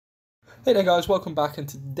Hey there guys, welcome back, and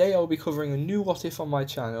today I'll be covering a new what if on my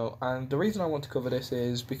channel. And the reason I want to cover this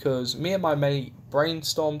is because me and my mate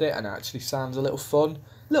brainstormed it and it actually sounds a little fun,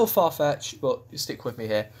 a little far-fetched, but stick with me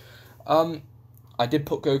here. Um, I did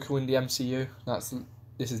put Goku in the MCU.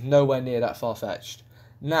 This is nowhere near that far-fetched.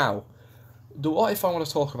 Now, the what if I want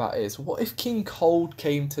to talk about is, what if King Cold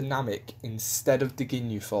came to Namek instead of the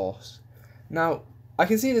Ginyu Force? Now, I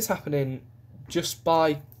can see this happening just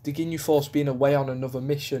by the Ginyu Force being away on another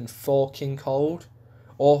mission for King Cold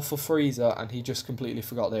or for Frieza, and he just completely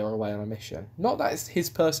forgot they were away on a mission. Not that it's his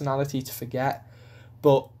personality to forget,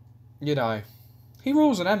 but, you know, he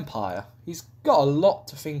rules an empire. He's got a lot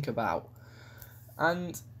to think about.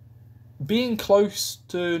 And being close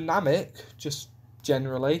to Namek, just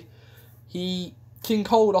generally, King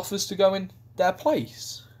Cold offers to go in their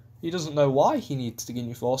place. He doesn't know why he needs the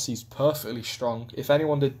Ginyu Force. He's perfectly strong. If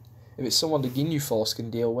it's someone the Ginyu Force can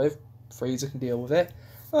deal with, Frieza can deal with it.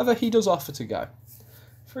 However, he does offer to go.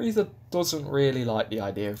 Frieza doesn't really like the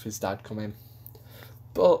idea of his dad coming.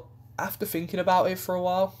 But after thinking about it for a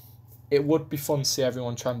while, it would be fun to see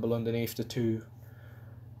everyone tremble underneath the two,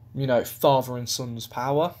 father and son's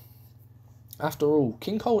power. After all,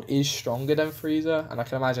 King Cold is stronger than Frieza, and I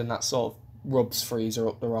can imagine that sort of rubs Frieza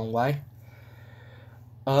up the wrong way.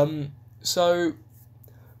 So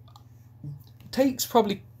takes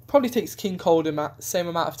probably takes King Cold the same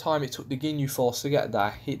amount of time it took the Ginyu Force to get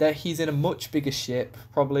there. He's in a much bigger ship,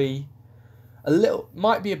 probably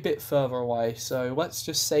might be a bit further away. So let's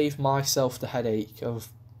just save myself the headache of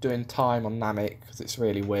doing time on Namek, because it's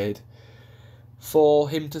really weird for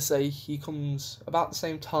him to say he comes about the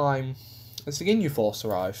same time as the Ginyu Force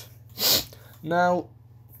arrive. Now,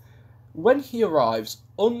 when he arrives,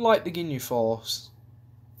 unlike the Ginyu Force,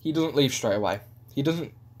 he doesn't leave straight away. He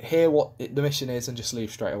doesn't hear what the mission is and just leave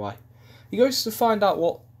straight away. He goes to find out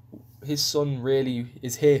what his son really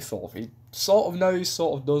is here for. He sort of knows,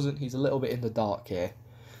 sort of doesn't. He's a little bit in the dark here.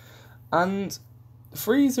 And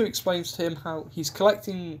Frieza explains to him how he's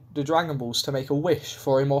collecting the Dragon Balls to make a wish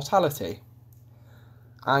for immortality.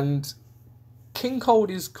 And King Cold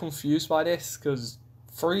is confused by this, because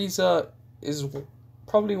Frieza is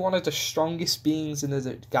probably one of the strongest beings in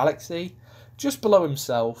the galaxy, just below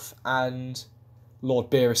himself and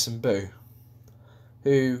Lord Beerus and Boo,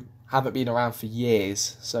 who haven't been around for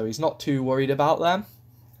years, so he's not too worried about them.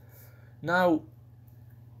 Now,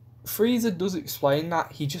 Frieza does explain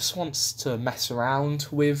that he just wants to mess around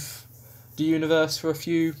with the universe for a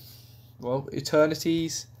few,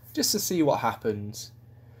 eternities, just to see what happens.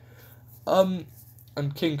 And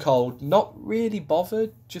King Cold, not really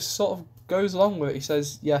bothered, just sort of goes along with it. He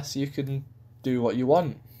says, yes, you can do what you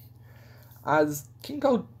want. As King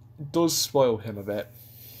Cold does spoil him a bit.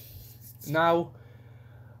 Now,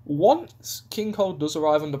 once King Cold does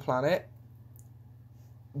arrive on the planet,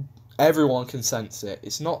 everyone can sense it.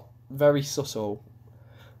 It's not very subtle.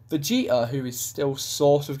 Vegeta, who is still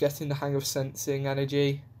sort of getting the hang of sensing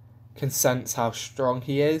energy, can sense how strong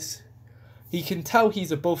he is. He can tell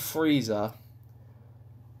he's above Frieza,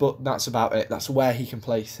 but that's about it. That's where he can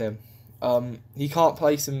place him. He can't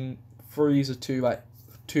place him Frieza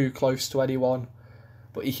too close to anyone,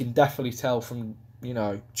 but he can definitely tell from,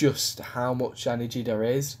 just how much energy there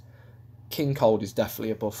is. King Cold is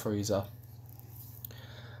definitely above Frieza,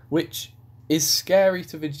 which is scary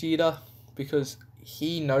to Vegeta, because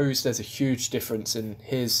he knows there's a huge difference in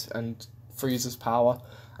his and Frieza's power,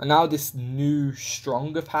 and now this new,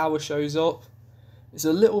 stronger power shows up. It's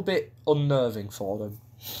a little bit unnerving for them.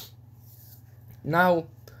 Now,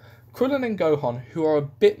 Krillin and Gohan, who are a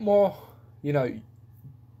bit more,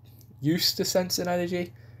 used to sensing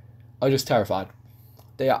energy, are just terrified.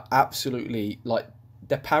 They are absolutely,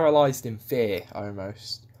 they're paralysed in fear,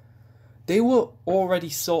 almost. They were already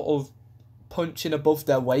sort of punching above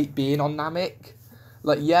their weight being on Namek.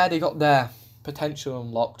 Yeah, they got their potential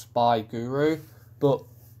unlocked by Guru, but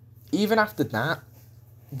even after that,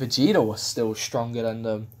 Vegeta was still stronger than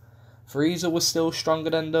them. Frieza was still stronger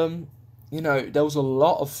than them. There was a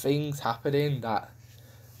lot of things happening that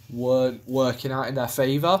weren't working out in their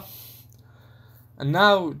favour. And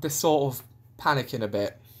now they're sort of panicking a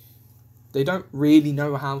bit. They don't really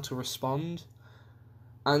know how to respond.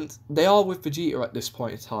 And they are with Vegeta at this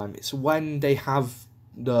point in time. It's when they have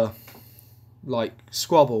the,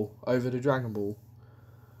 squabble over the Dragon Ball.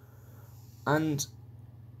 And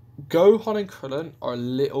Gohan and Krillin are a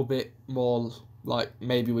little bit more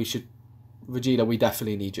maybe Vegeta, we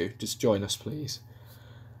definitely need you. Just join us, please.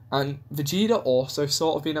 And Vegeta also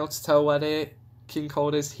sort of being able to tell where King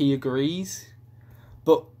Cold is. He agrees.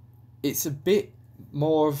 But it's a bit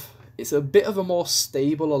of a more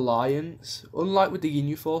stable alliance. Unlike with the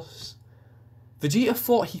Ginyu Force, Vegeta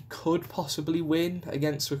thought he could possibly win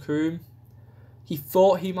against Recoome. He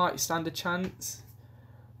thought he might stand a chance.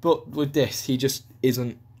 But with this, he just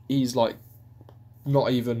isn't. He's like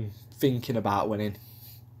not even thinking about winning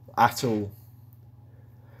at all.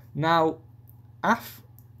 Now,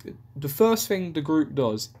 the first thing the group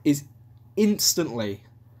does is instantly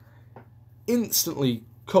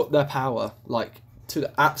cut their power, like, to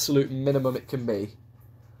the absolute minimum it can be.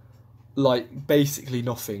 Like, basically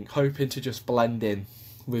nothing, hoping to just blend in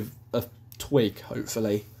with a twig,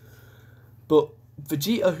 hopefully. But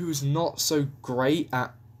Vegeta, who's not so great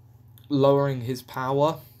at lowering his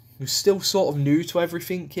power, who's still sort of new to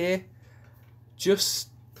everything here,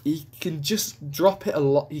 he can just drop it a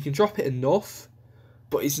lot. He can drop it enough,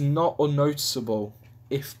 but it's not unnoticeable.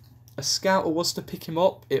 If a scouter was to pick him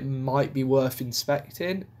up, it might be worth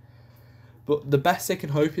inspecting. But the best they can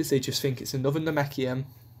hope is they just think it's another Namekian,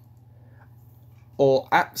 or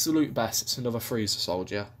absolute best, it's another Frieza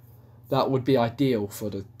soldier. That would be ideal for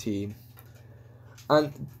the team.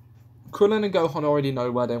 And Krillin and Gohan already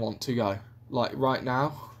know where they want to go. Like, right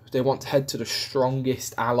now, they want to head to the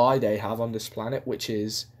strongest ally they have on this planet, which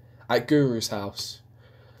is at Guru's house.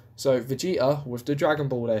 So Vegeta, with the Dragon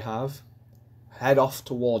Ball they have, head off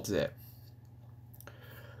towards it.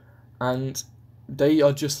 And they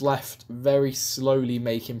are just left very slowly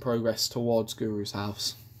making progress towards Guru's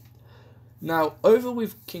house. Now, over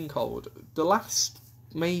with King Cold,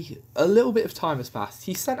 a little bit of time has passed.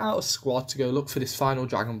 He sent out a squad to go look for this final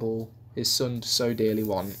Dragon Ball his son so dearly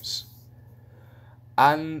wants.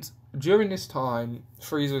 And during this time,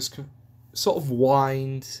 Frieza's sort of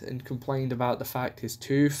whined and complained about the fact his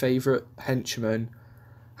two favourite henchmen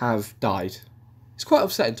have died. It's quite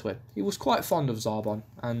upsetting to him. He was quite fond of Zarbon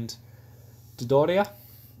and Dodoria.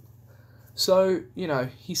 So, you know,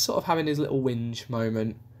 he's sort of having his little whinge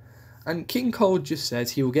moment. And King Cold just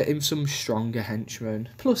says he will get him some stronger henchmen.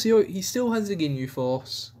 Plus, he still has the Ginyu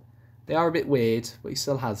Force. They are a bit weird, but he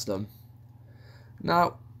still has them.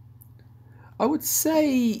 Now, I would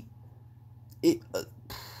say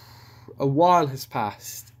a while has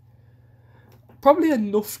passed. Probably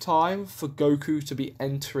enough time for Goku to be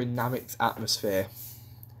entering Namek's atmosphere.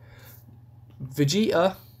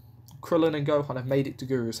 Vegeta, Krillin and Gohan have made it to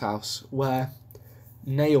Guru's house, where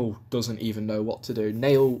Nail doesn't even know what to do.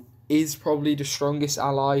 Nail is probably the strongest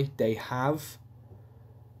ally they have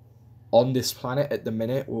on this planet at the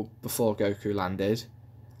minute, or before Goku landed,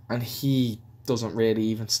 and he doesn't really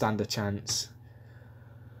even stand a chance.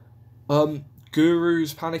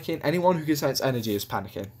 Guru's panicking. Anyone who can sense energy is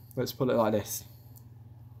panicking. Let's put it like this.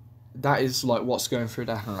 That is like what's going through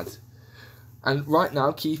their head. And right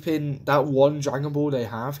now, keeping that one Dragon Ball they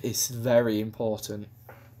have is very important.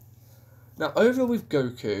 Now, over with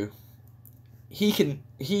Goku,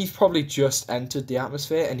 he's probably just entered the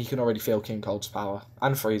atmosphere and he can already feel King Cold's power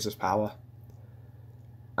and Frieza's power.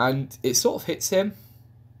 And it sort of hits him.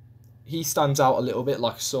 He stands out a little bit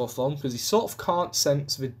like a sore thumb because he sort of can't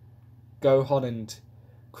sense with Gohan and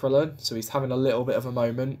Krillin, so he's having a little bit of a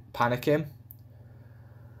moment, panicking.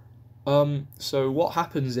 So what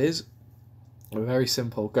happens is, very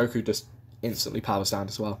simple, Goku just instantly powers down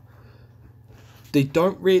as well. They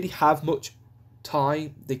don't really have much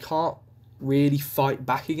time, they can't really fight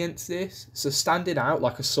back against this, so standing out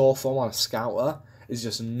like a sore thumb on a scouter is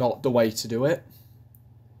just not the way to do it.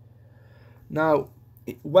 Now,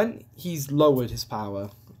 when he's lowered his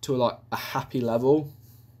power to like a happy level,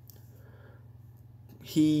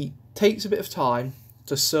 he takes a bit of time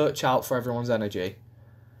to search out for everyone's energy.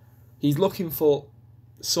 He's looking for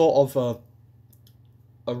sort of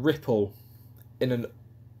a ripple in a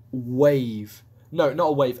wave. No, not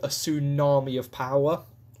a wave, a tsunami of power,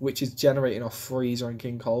 which is generating off Frieza and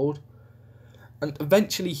King Cold. And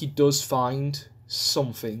eventually he does find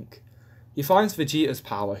something. He finds Vegeta's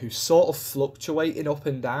power, who's sort of fluctuating up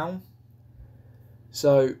and down.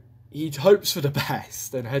 So he hopes for the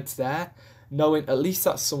best and heads there, knowing at least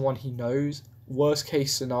that's someone he knows. Worst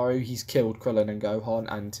case scenario, he's killed Krillin and Gohan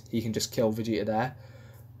and he can just kill Vegeta there.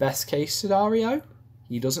 Best case scenario,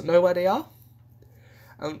 he doesn't know where they are.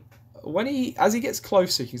 And as he gets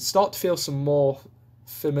closer, he can start to feel some more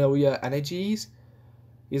familiar energies.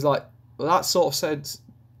 He's like, well, that sort of sense,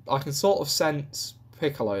 I can sort of sense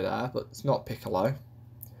Piccolo there, but it's not Piccolo.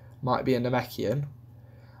 Might be a Namekian.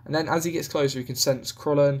 And then as he gets closer, he can sense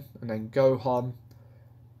Krillin and then Gohan.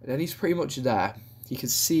 And then he's pretty much there. He can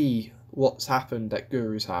see what's happened at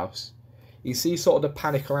Guru's house. You see sort of the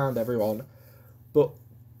panic around everyone. But,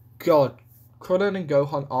 God, Krillin and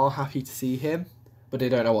Gohan are happy to see him, but they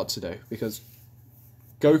don't know what to do, because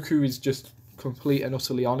Goku is just complete and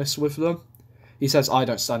utterly honest with them. He says, I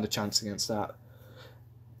don't stand a chance against that.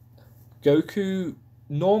 Goku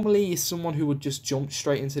normally is someone who would just jump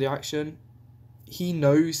straight into the action. He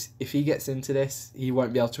knows if he gets into this, he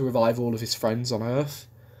won't be able to revive all of his friends on Earth.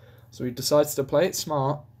 So he decides to play it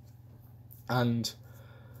smart and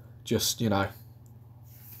just, you know,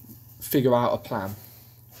 figure out a plan.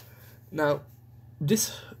 Now,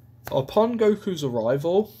 upon Goku's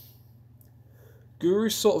arrival, Guru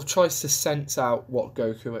sort of tries to sense out who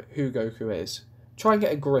Goku is. Try and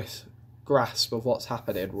get a grasp of what's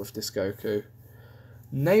happening with this Goku.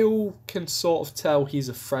 Nail can sort of tell he's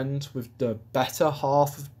a friend with the better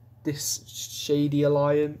half of this shady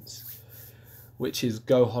alliance, which is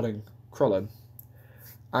Gohan and Krillin.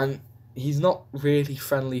 And he's not really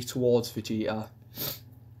friendly towards Vegeta.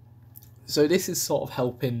 So this is sort of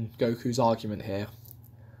helping Goku's argument here.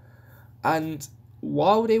 And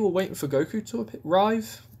while they were waiting for Goku to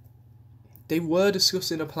arrive, they were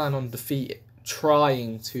discussing a plan on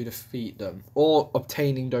trying to defeat them, or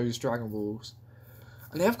obtaining those Dragon Balls.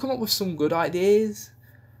 And they have come up with some good ideas,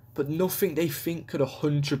 but nothing they think could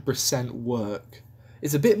 100% work.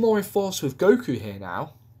 It's a bit more enforced with Goku here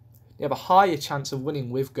now. They have a higher chance of winning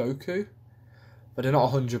with Goku, but they're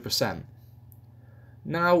not 100%.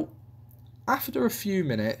 Now, after a few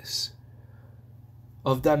minutes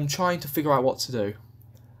of them trying to figure out what to do,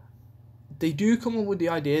 they do come up with the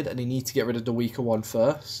idea that they need to get rid of the weaker one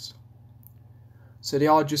first. So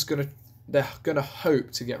they're gonna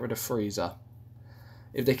hope to get rid of Frieza.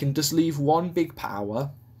 If they can just leave one big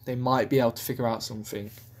power, they might be able to figure out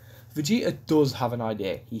something. Vegeta does have an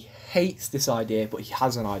idea. He hates this idea, but he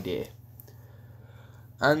has an idea.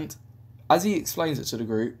 And as he explains it to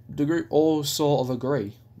the group all sort of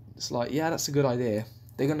agree. It's like, yeah, that's a good idea.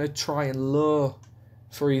 They're going to try and lure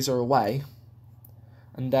Frieza away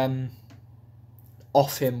and then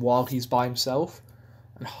off him while he's by himself.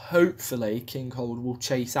 And hopefully King Cold will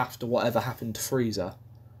chase after whatever happened to Frieza.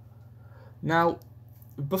 Now,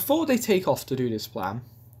 before they take off to do this plan,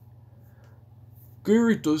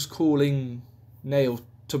 Guru does call in Nail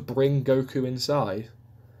to bring Goku inside.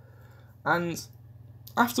 And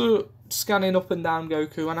after scanning up and down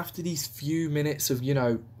Goku, and after these few minutes of, you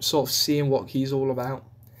know, sort of seeing what he's all about,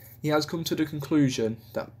 he has come to the conclusion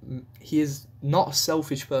that he is not a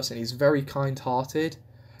selfish person. He's very kind-hearted.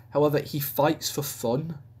 However, he fights for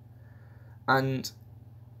fun. And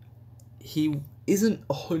he isn't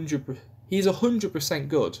 100%... He's 100%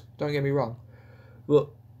 good, don't get me wrong. But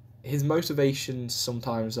his motivations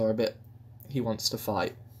sometimes are a bit... He wants to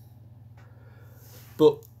fight.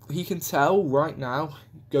 But he can tell right now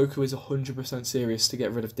Goku is 100% serious to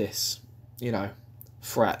get rid of this, you know,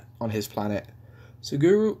 threat on his planet. So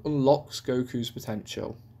Guru unlocks Goku's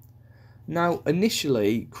potential. Now,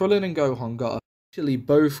 initially, Krillin and Gohan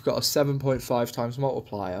both got a 7.5 times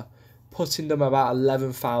multiplier, putting them about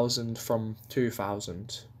 11,000 from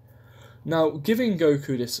 2,000. Now, giving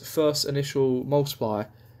Goku this first initial multiplier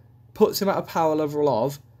puts him at a power level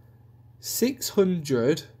of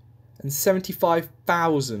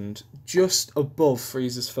 675,000, just above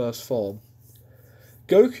Frieza's first form.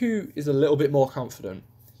 Goku is a little bit more confident.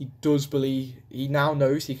 He does believe, he now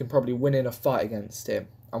knows he can probably win in a fight against him.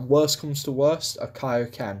 And worst comes to worst, a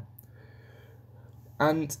Kaioken.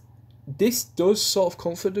 And this does sort of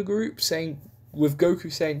comfort the group, with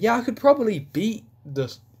Goku saying, yeah, I could probably beat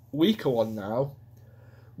the weaker one now,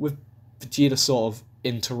 with Vegeta sort of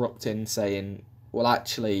interrupting, saying, well,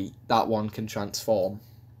 actually, that one can transform,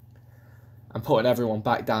 and putting everyone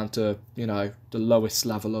back down to, you know, the lowest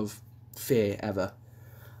level of fear ever.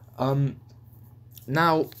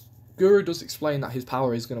 Now, Guru does explain that his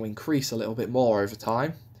power is going to increase a little bit more over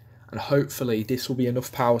time, and hopefully this will be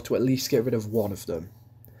enough power to at least get rid of one of them.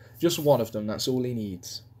 Just one of them, that's all he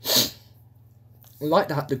needs. Like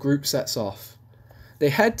that, the group sets off. They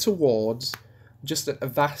head towards just a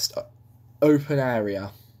vast open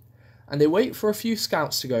area, and they wait for a few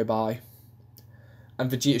scouts to go by, and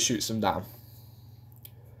Vegeta shoots them down.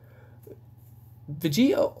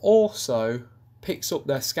 Vegeta also picks up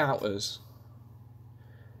their scouters,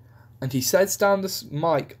 and he says down the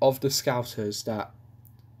mic of the scouters that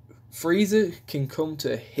Frieza can come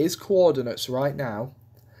to his coordinates right now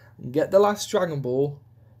and get the last Dragon Ball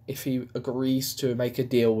if he agrees to make a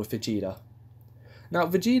deal with Vegeta. Now,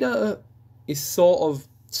 Vegeta is sort of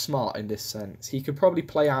smart in this sense. He could probably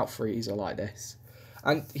play out Frieza like this.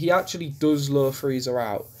 And he actually does lure Frieza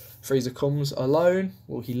out. Frieza comes alone,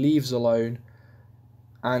 well, he leaves alone,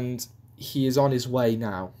 and he is on his way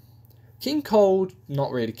now. King Cold,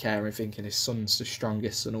 not really caring, thinking his son's the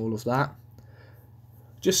strongest and all of that.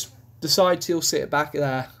 Just decides he'll sit back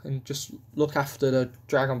there and just look after the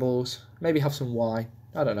Dragon Balls. Maybe have some wine.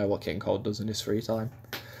 I don't know what King Cold does in his free time.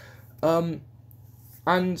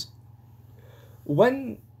 And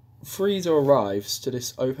When Frieza arrives to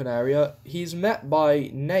this open area, he's met by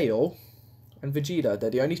Nail and Vegeta. They're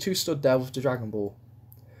the only two stood there with the Dragon Ball.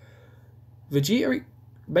 Vegeta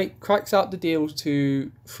cracks out the deal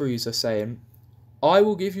to Frieza, saying, I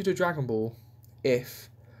will give you the Dragon Ball if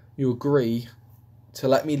you agree to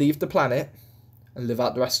let me leave the planet and live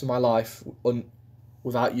out the rest of my life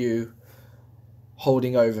without you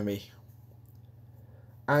holding over me.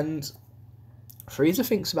 And Frieza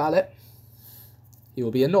thinks about it. He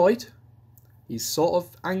will be annoyed. He's sort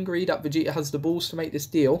of angry that Vegeta has the balls to make this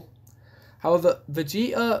deal. However,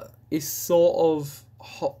 Vegeta is sort of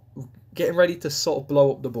getting ready to sort of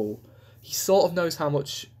blow up the ball. He sort of knows how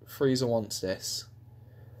much Frieza wants this.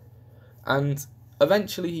 And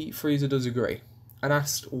eventually Frieza does agree and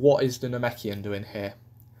asks, what is the Namekian doing here?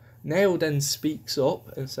 Nail then speaks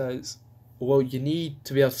up and says, well, you need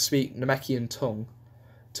to be able to speak Namekian tongue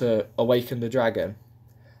to awaken the dragon.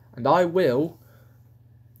 And I will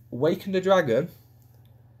awaken the dragon,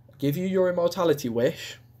 give you your immortality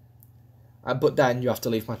wish, but then you have to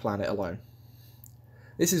leave my planet alone.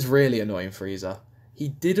 This is really annoying Frieza. He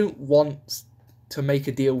didn't want to make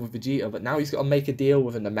a deal with Vegeta, but now he's got to make a deal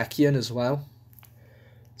with a Namekian as well.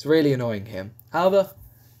 It's really annoying him. However,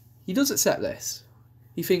 he does accept this.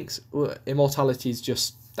 He thinks, well, immortality is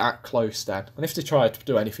just that close then. And if they try to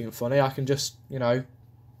do anything funny, I can just,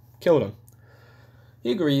 kill them.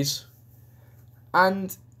 He agrees.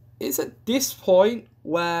 And it's at this point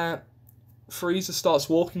where Frieza starts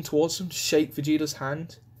walking towards him to shake Vegeta's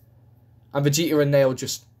hand. And Vegeta and Nail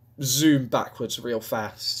just zoom backwards real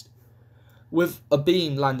fast, with a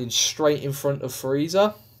beam landing straight in front of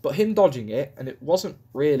Frieza, but him dodging it, and it wasn't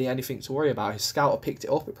really anything to worry about. His scouter picked it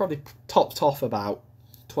up. It probably topped off about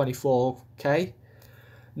 24k.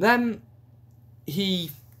 Then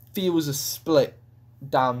he feels a split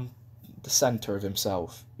down the centre of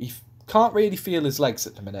himself. He can't really feel his legs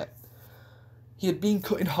at the minute. He had been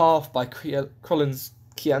cut in half by Krillin's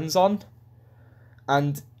Kienzon,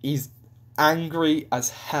 and he's angry as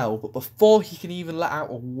hell, but before he can even let out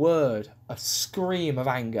a word, a scream of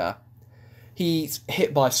anger, he's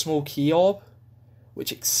hit by a small key orb,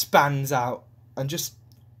 which expands out and just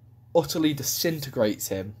utterly disintegrates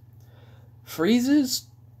him. Frieza's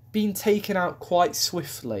been taken out quite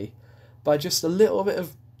swiftly by just a little bit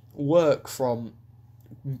of work from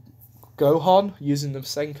Gohan using the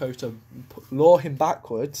Senko to lure him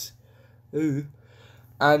backwards. Ooh.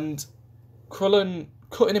 And Krillin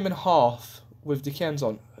cutting him in half with the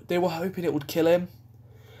Kienzon. They were hoping it would kill him,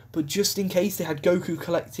 but just in case, they had Goku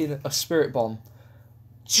collecting a Spirit Bomb.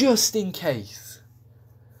 Just in case.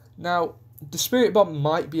 Now, the Spirit Bomb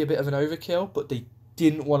might be a bit of an overkill, but they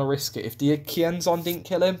didn't want to risk it. If the Kienzon didn't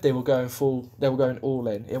kill him, they were going all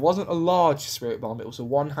in. It wasn't a large Spirit Bomb, it was a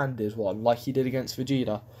one-handed one, like he did against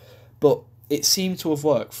Vegeta. But it seemed to have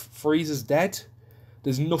worked. Frieza's dead.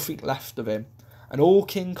 There's nothing left of him. And all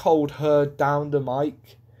King Cold heard down the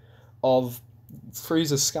mic of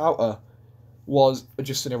Frieza's scouter was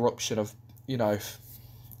just an eruption of,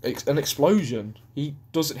 an explosion. He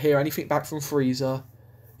doesn't hear anything back from Frieza.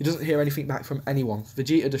 He doesn't hear anything back from anyone.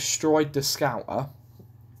 Vegeta destroyed the scouter.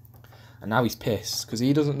 And now he's pissed because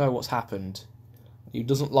he doesn't know what's happened. He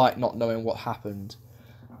doesn't like not knowing what happened.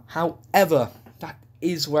 However, that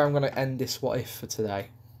is where I'm going to end this What If for today.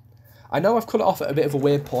 I know I've cut it off at a bit of a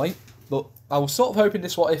weird point, but I was sort of hoping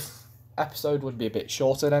this What If episode would be a bit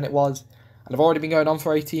shorter than it was. And I've already been going on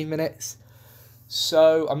for 18 minutes.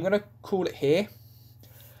 So I'm going to call it here.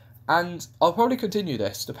 And I'll probably continue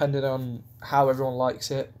this depending on how everyone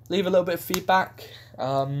likes it. Leave a little bit of feedback.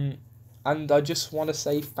 And I just want to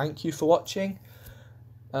say thank you for watching.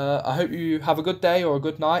 I hope you have a good day or a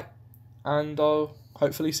good night. And I'll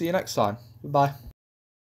hopefully see you next time. Bye.